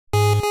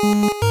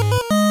Hi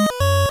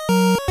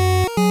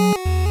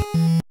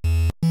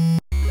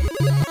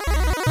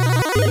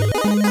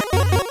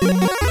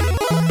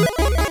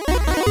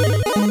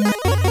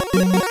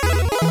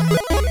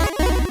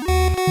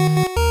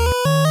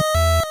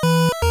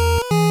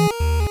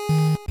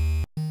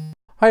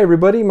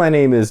everybody, my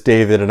name is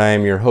David and I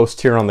am your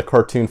host here on the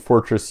Cartoon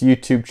Fortress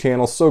YouTube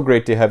channel. So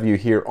great to have you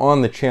here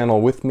on the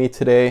channel with me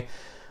today.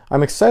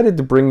 I'm excited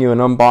to bring you an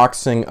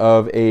unboxing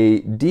of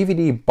a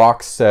DVD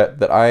box set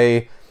that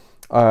I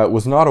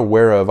was not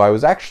aware of. I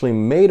was actually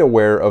made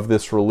aware of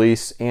this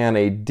release and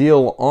a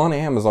deal on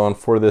Amazon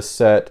for this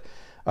set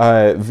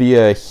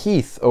via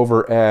Heath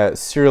over at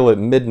Serial at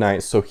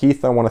Midnight. So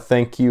Heath, I want to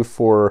thank you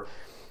for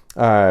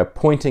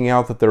pointing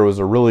out that there was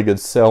a really good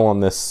sale on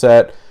this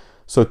set.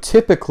 So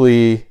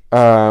typically,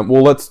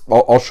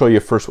 I'll show you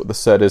first what the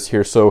set is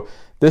here. So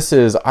this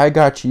is I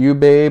Got You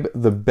Babe,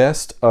 the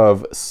best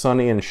of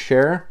Sonny and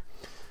Cher.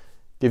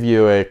 Give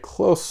you a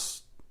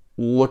close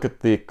look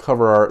at the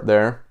cover art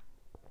there.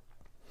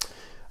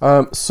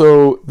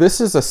 So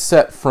this is a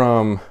set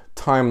from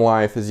Time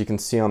Life, as you can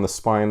see on the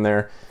spine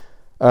there,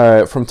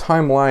 from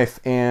Time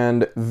Life,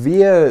 and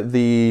via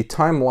the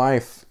Time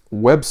Life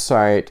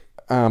website,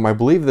 I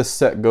believe this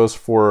set goes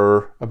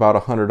for about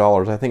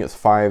 $100. I think it's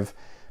 5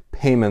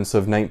 payments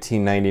of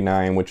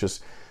 $19.99, which is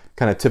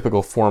kind of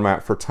typical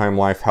format for Time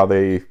Life, how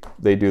they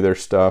do their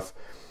stuff.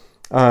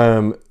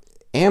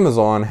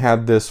 Amazon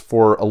had this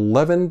for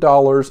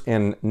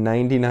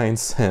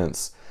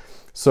 $11.99.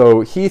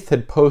 So Heath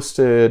had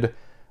posted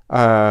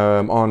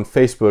on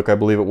Facebook, I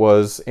believe it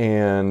was,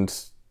 and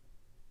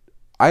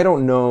I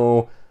don't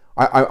know,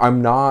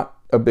 I'm not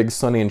a big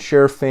Sonny and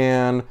Cher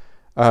fan.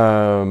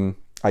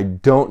 I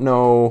don't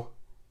know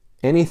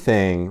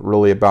anything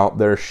really about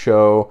their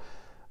show.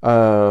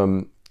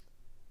 But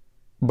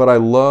I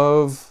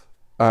love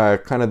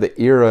kind of the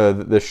era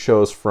that this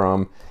show's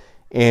from,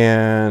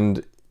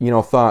 and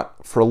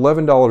thought for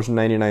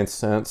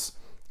 $11.99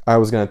 I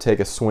was going to take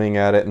a swing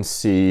at it and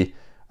see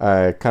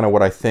kind of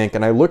what I think.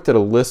 And I looked at a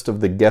list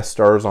of the guest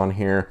stars on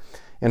here,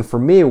 and for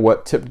me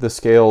what tipped the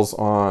scales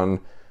on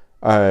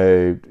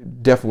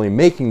definitely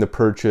making the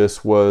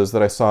purchase was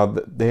that I saw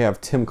that they have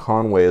Tim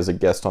Conway as a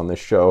guest on this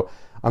show.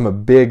 I'm a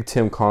big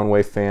Tim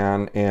Conway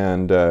fan,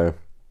 and I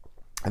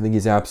think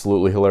he's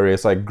absolutely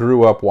hilarious. I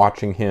grew up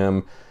watching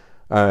him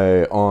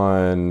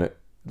on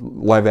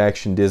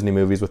live-action Disney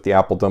movies with the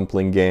Apple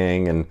Dumpling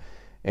Gang,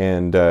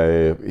 and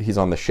he's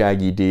on the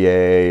Shaggy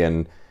DA,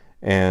 and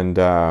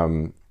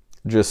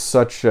just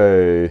such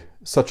a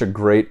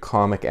great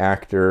comic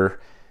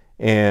actor.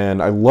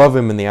 And I love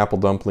him in the Apple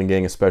Dumpling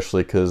Gang,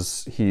 especially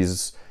because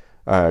he's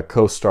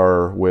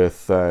co-star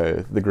with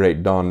the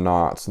great Don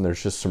Knotts, and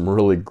there's just some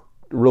really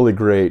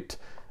great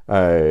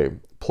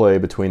play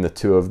between the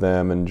two of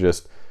them, and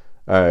just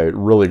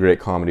really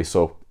great comedy.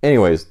 So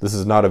anyways, this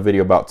is not a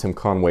video about Tim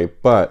Conway,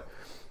 but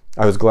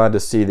I was glad to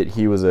see that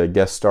he was a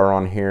guest star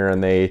on here,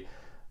 and they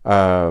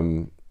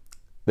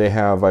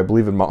have, I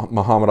believe,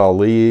 Muhammad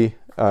Ali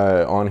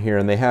on here,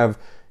 and they have,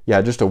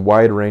 yeah, just a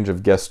wide range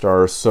of guest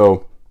stars.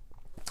 So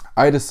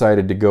I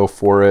decided to go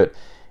for it,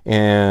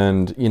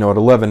 and at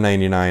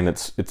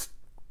 $11.99 it's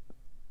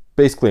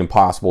basically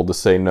impossible to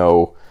say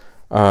no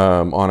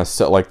on a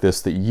set like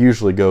this that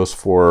usually goes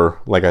for,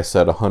 like I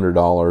said,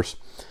 $100.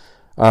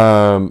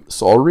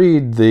 So I'll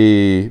read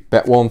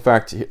in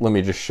fact, let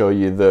me just show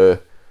you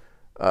the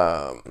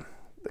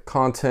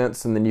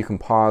contents, and then you can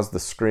pause the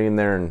screen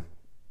there and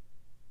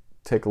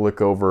take a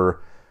look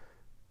over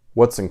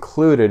what's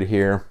included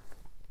here.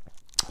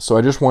 So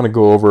I just want to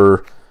go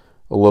over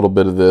a little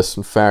bit of this.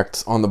 In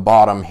fact, on the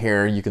bottom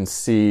here, you can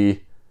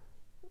see,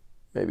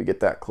 maybe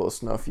get that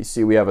close enough, you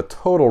see we have a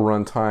total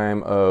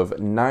runtime of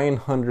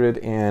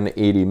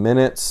 980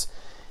 minutes.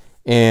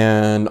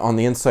 And on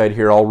the inside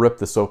here, I'll rip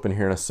this open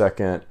here in a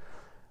second,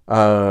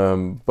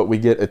 but we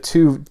get a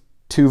two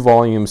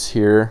volumes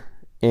here,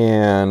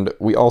 and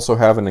we also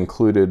have an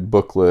included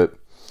booklet.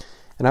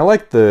 And I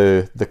like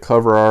the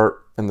cover art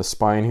and the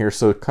spine here,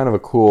 so kind of a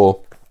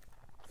cool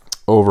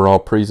overall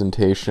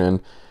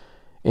presentation.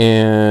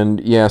 And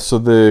yeah, so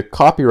the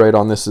copyright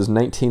on this is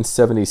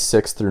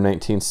 1976 through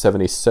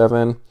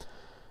 1977.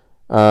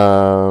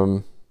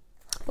 Oh,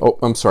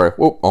 I'm sorry.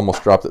 Whoa,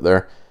 almost dropped it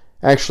there.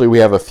 Actually, we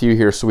have a few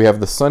here. So we have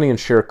the Sonny and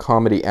Cher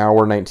Comedy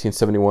Hour,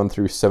 1971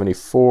 through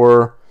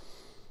 74.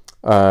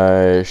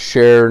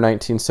 Cher,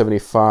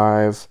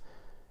 1975.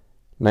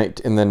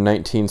 And then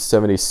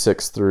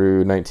 1976 through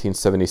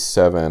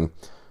 1977.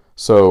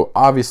 So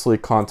obviously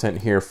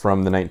content here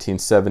from the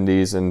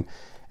 1970s. And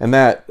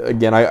that,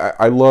 again,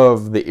 I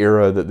love the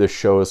era that this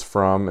show is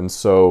from. And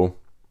so,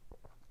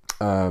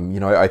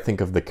 I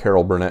think of the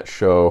Carol Burnett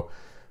Show,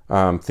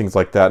 things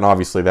like that. And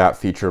obviously that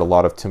featured a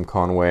lot of Tim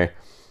Conway.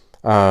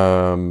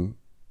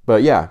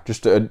 But yeah,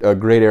 just a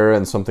great era,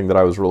 and something that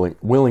I was really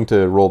willing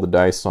to roll the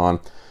dice on.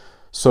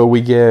 So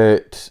we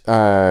get,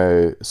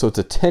 so it's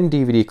a 10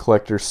 DVD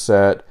collector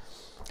set,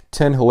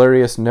 10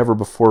 hilarious, never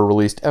before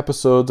released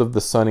episodes of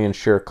the Sonny and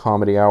Cher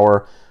Comedy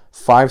Hour,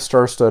 5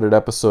 star-studded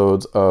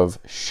episodes of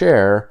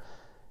Cher,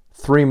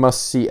 3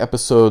 must-see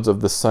episodes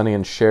of the Sonny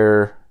and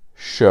Cher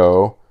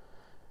show.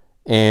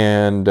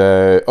 And,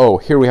 oh,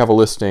 here we have a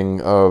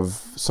listing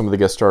of some of the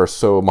guest stars.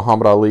 So,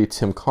 Muhammad Ali,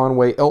 Tim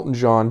Conway, Elton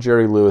John,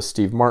 Jerry Lewis,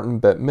 Steve Martin,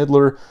 Bette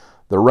Midler,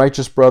 The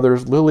Righteous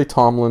Brothers, Lily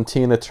Tomlin,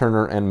 Tina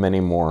Turner, and many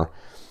more.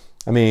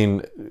 I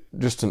mean,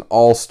 just an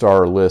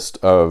all-star list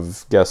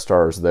of guest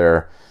stars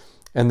there.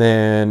 And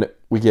then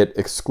we get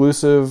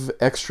exclusive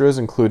extras,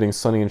 including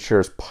Sonny and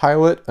Cher's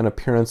pilot, an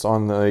appearance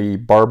on the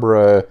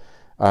Barbara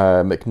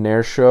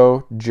McNair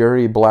show,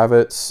 Jerry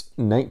Blavat's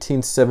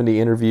 1970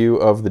 interview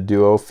of the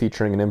duo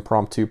featuring an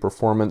impromptu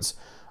performance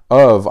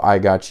of I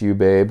Got You,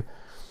 Babe,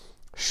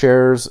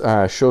 Cher's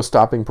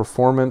show-stopping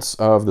performance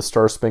of the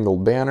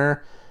Star-Spangled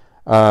Banner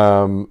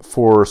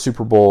for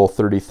Super Bowl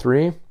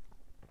 33,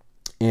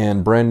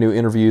 and brand new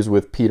interviews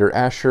with Peter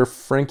Asher,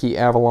 Frankie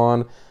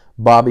Avalon,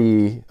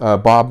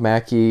 Bob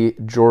Mackey,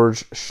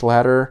 George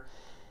Schlatter,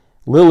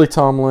 Lily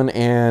Tomlin,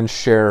 and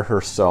Cher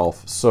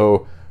herself.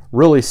 So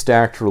really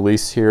stacked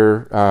release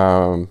here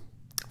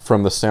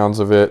from the sounds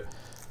of it.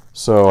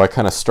 So I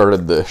kind of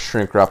started the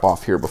shrink wrap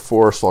off here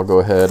before, so I'll go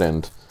ahead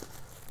and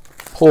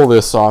pull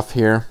this off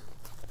here.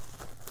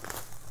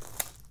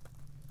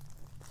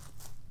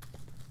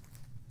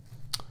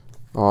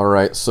 All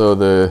right, so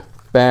the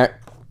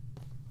back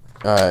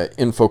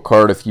info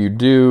card, if you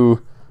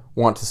do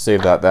want to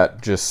save that,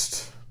 that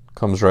just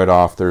comes right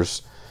off.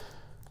 There's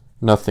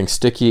nothing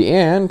sticky,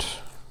 and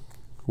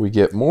we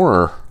get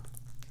more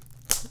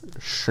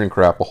shrink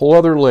wrap, a whole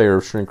other layer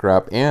of shrink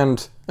wrap,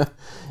 and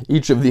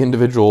each of the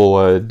individual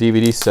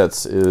DVD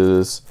sets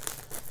is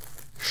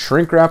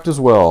shrink wrapped as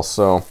well.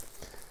 So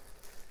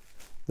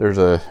there's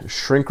a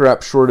shrink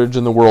wrap shortage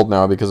in the world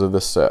now because of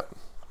this set.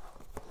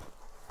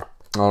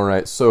 All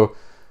right, so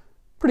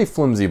pretty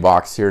flimsy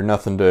box here,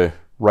 nothing to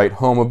write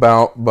home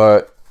about,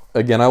 but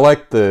again, I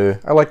like the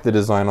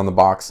design on the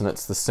box, and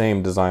it's the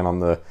same design on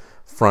the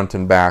front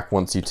and back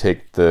once you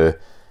take the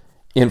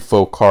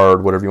info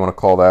card, whatever you want to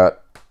call that,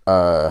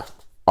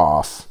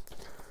 off.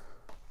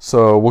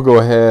 So we'll go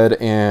ahead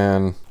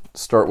and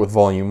start with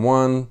volume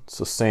 1.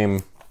 So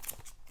same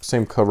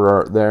cover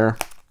art there.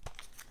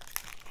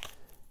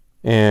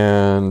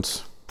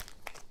 And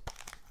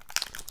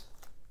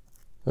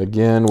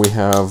again, we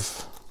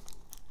have,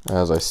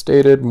 as I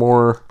stated,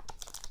 more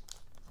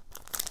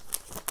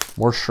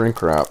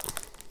shrink wrap.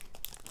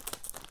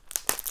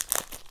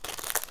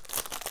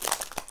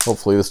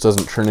 Hopefully this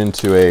doesn't turn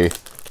into a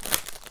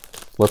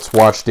let's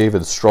watch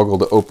David struggle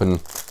to open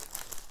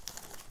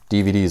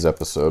DVDs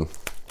episode.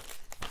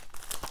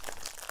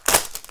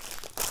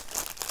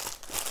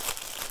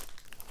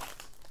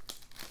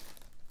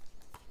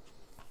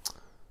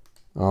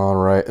 All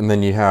right, and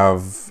then you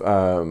have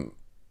the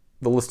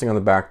listing on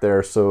the back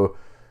there. So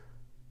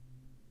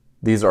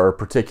these are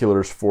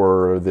particulars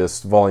for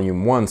this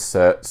volume 1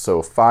 set,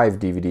 so 5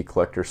 DVD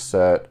collector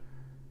set.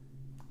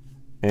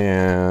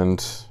 And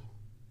let's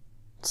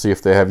see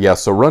if they have, yeah,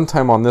 so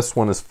runtime on this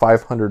one is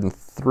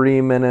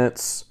 503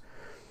 minutes.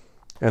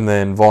 And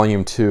then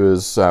volume 2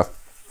 is what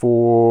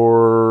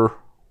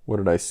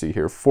did I see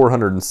here?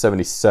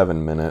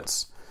 477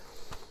 minutes.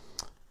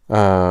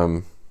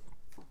 So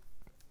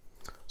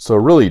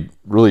really,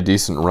 really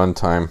decent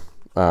runtime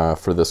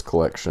for this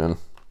collection.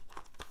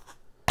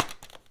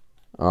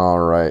 All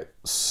right,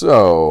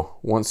 so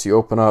once you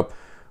open up,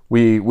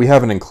 we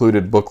have an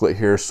included booklet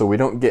here, so we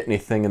don't get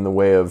anything in the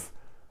way of,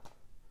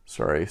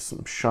 sorry,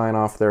 some shine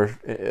off there,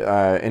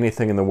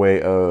 anything in the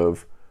way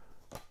of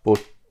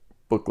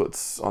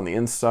booklets on the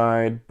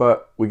inside,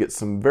 but we get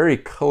some very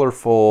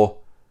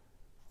colorful,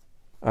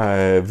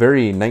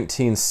 very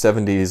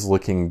 1970s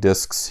looking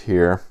discs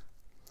here.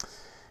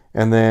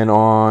 And then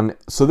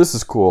so this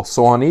is cool.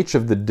 So on each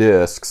of the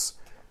discs,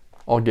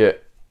 I'll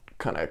get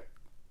kind of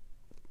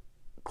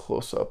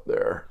close up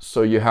there.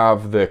 So you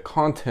have the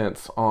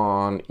contents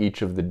on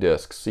each of the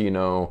discs, so you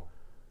know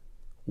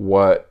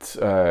what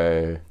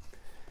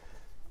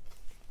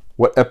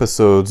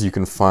episodes you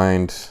can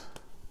find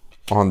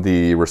on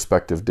the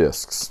respective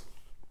discs.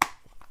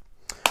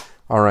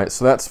 All right,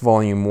 so that's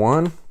volume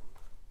 1.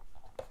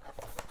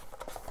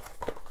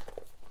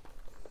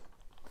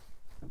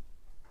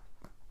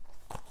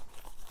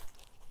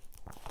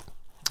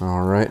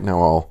 All right,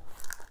 now I'll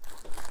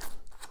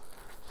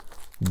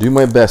do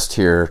my best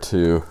here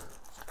to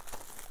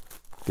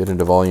get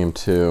into volume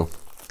 2.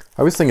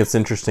 I always think it's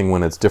interesting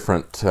when it's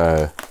different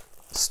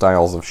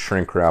styles of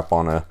shrink wrap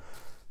on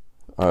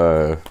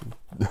a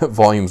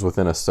volumes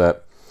within a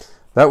set.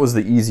 That was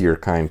the easier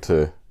kind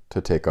to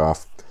take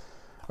off.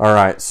 All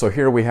right, so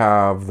here we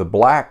have the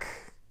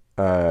black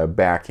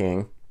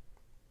backing,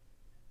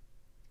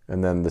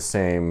 and then the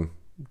same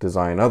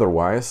design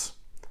otherwise.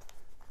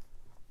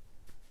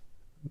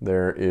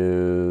 There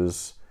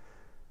is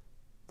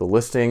the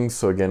listing.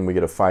 So again, we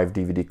get a 5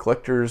 DVD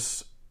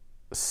collectors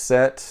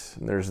set.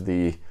 And there's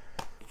the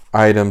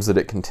items that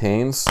it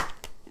contains.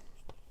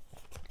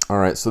 All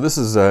right, so this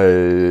is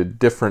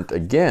different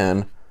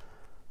again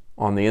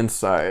on the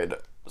inside.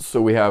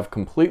 So we have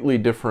completely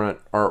different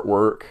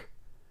artwork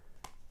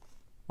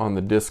on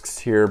the discs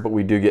here, but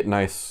we do get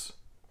nice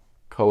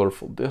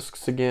colorful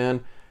discs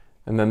again.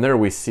 And then there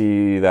we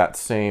see that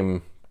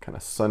same kind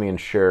of Sonny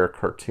and Cher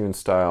cartoon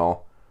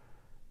style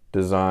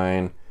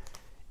design.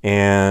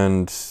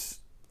 And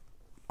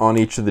on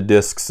each of the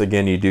discs,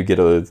 again, you do get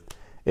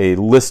a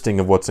listing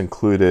of what's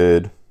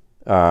included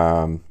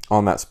on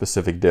that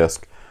specific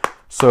disc.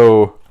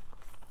 So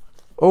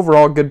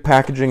overall, good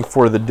packaging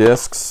for the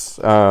discs.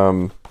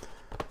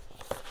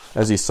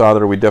 As you saw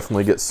there, we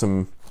definitely get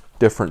some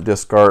different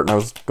disc art. And I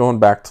was going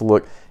back to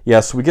look. Yeah,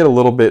 so we get a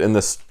little bit in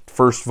this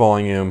first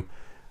volume.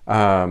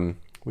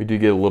 We do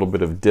get a little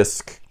bit of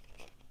disc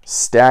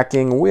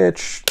stacking,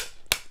 which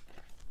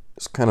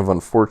is kind of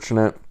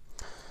unfortunate,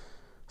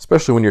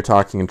 especially when you're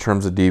talking in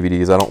terms of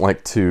DVDs. I don't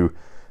like to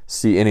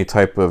see any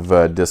type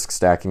of disc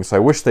stacking, so I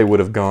wish they would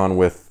have gone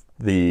with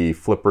the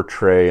flipper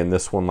tray in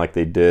this one like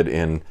they did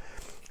in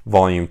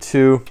volume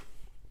 2,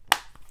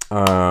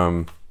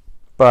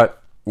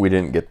 but we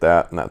didn't get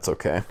that, and that's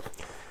okay.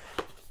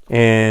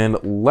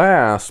 And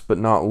last but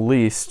not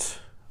least,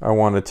 I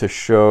wanted to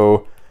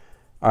show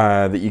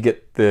that you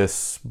get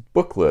this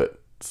booklet.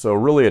 So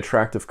really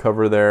attractive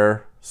cover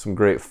there, some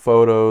great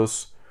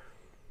photos,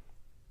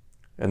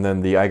 and then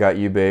the I Got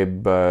You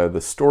Babe,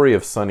 the story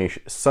of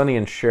Sonny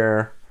and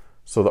Cher.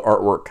 So the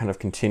artwork kind of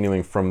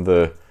continuing from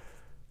the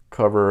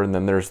cover, and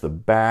then there's the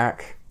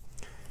back.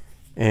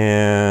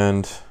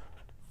 And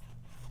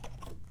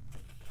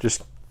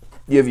just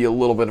give you a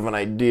little bit of an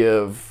idea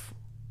of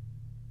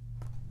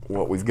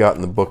what we've got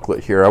in the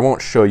booklet here. I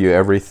won't show you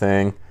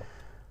everything,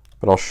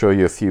 but I'll show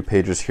you a few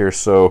pages here.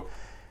 So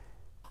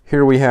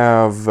here we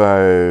have,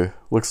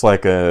 looks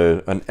like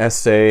an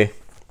essay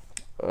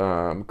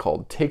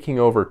called Taking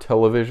Over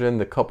Television,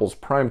 the couple's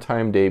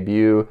primetime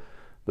debut.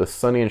 The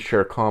Sonny and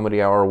Cher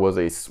Comedy Hour was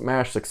a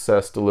smash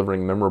success,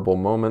 delivering memorable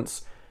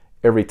moments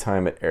every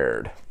time it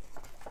aired.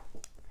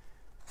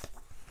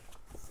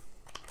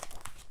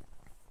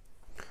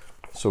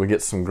 So we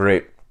get some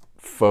great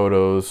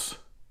photos.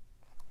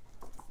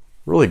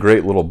 Really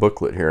great little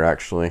booklet here,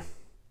 actually.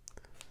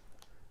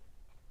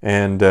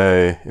 And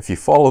if you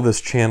follow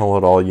this channel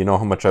at all, you know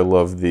how much I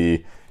love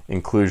the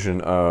inclusion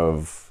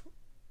of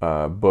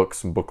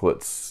books and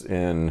booklets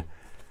in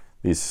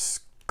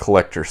these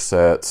collector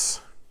sets.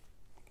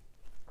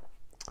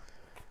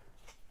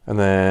 And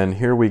then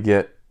here we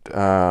get,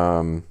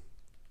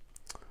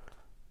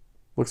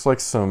 looks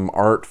like some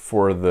art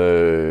for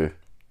the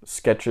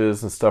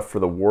sketches and stuff for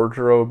the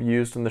wardrobe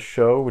used in the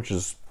show, which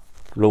is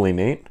really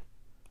neat.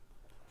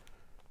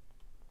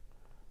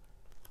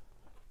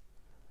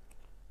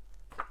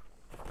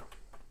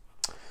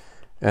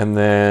 And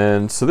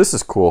then, so this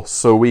is cool.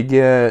 So we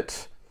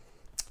get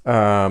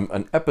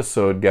an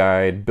episode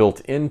guide built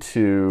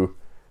into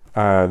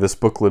this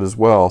booklet as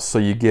well. So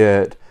you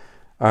get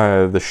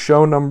the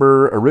show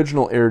number,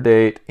 original air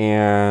date,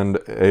 and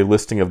a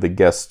listing of the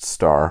guest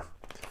star.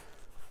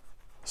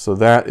 So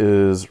that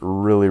is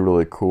really,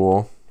 really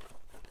cool.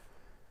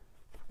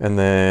 And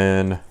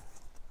then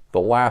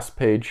the last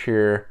page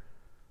here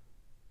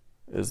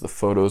is the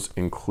photos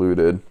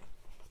included.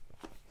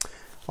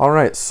 All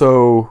right,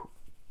 so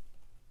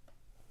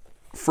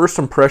first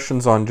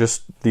impressions on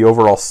just the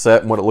overall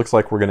set and what it looks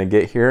like we're going to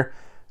get here.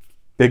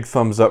 Big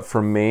thumbs up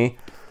from me.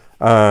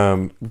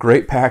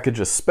 Great package,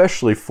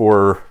 especially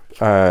for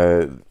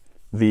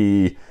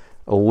the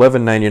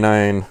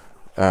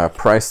 $11.99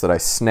 price that I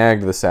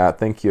snagged this at.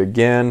 Thank you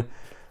again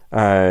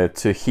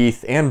to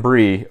Heath and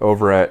Bree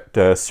over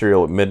at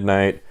Cereal at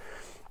Midnight.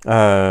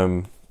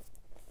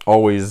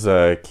 Always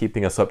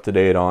keeping us up to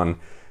date on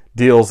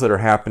deals that are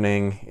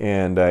happening,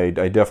 and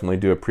I definitely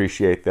do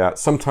appreciate that.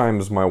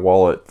 Sometimes my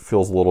wallet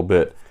feels a little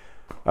bit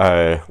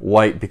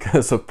light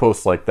because of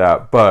posts like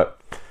that,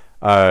 but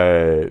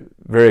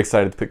very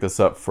excited to pick this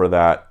up for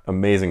that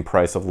amazing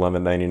price of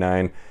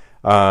 $11.99.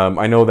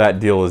 I know that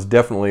deal is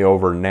definitely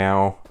over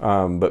now,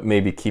 but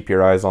maybe keep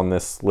your eyes on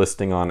this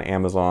listing on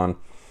Amazon,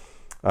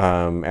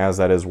 as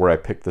that is where I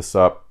picked this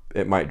up.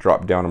 It might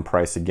drop down in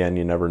price again,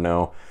 you never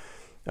know.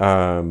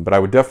 But I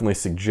would definitely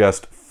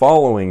suggest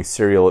following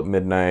Cereal at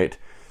Midnight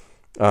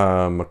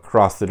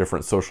across the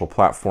different social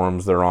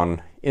platforms. They're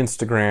on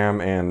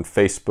Instagram and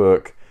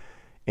Facebook,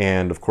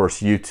 and of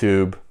course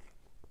YouTube.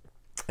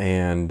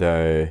 And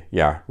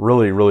yeah,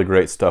 really, really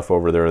great stuff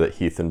over there that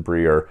Heath and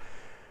Bree are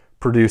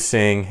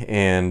producing,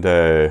 and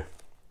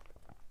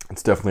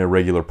it's definitely a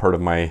regular part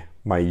of my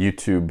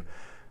YouTube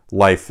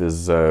life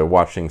is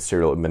watching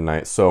Cereal at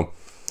Midnight. So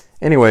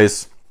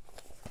anyways,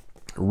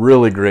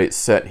 really great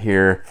set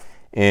here.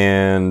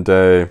 And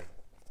let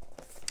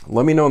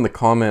me know in the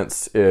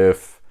comments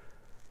if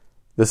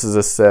this is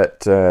a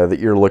set that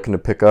you're looking to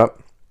pick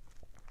up.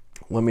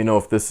 Let me know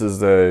if this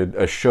is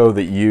a show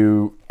that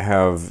you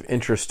have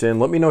interest in.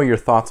 Let me know your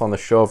thoughts on the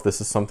show, if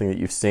this is something that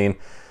you've seen.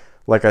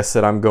 Like I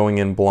said, I'm going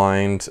in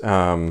blind,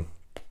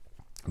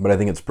 but I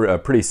think it's a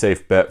pretty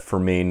safe bet for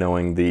me,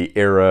 knowing the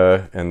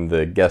era and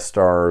the guest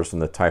stars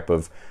and the type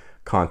of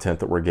content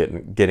that we're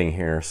getting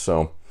here.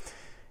 So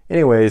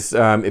anyways,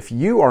 if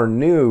you are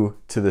new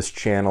to this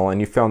channel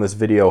and you found this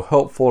video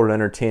helpful or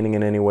entertaining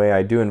in any way,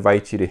 I do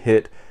invite you to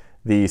hit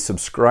the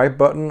subscribe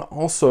button.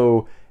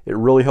 Also, It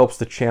really helps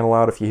the channel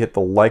out if you hit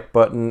the like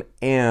button,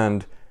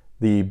 and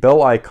the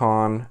bell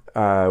icon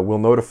will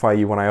notify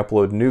you when I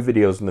upload new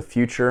videos in the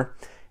future.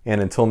 And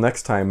until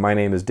next time, my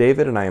name is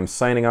David, and I am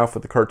signing off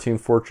with the Cartoon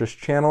Fortress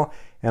channel,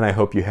 and I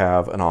hope you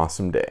have an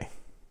awesome day.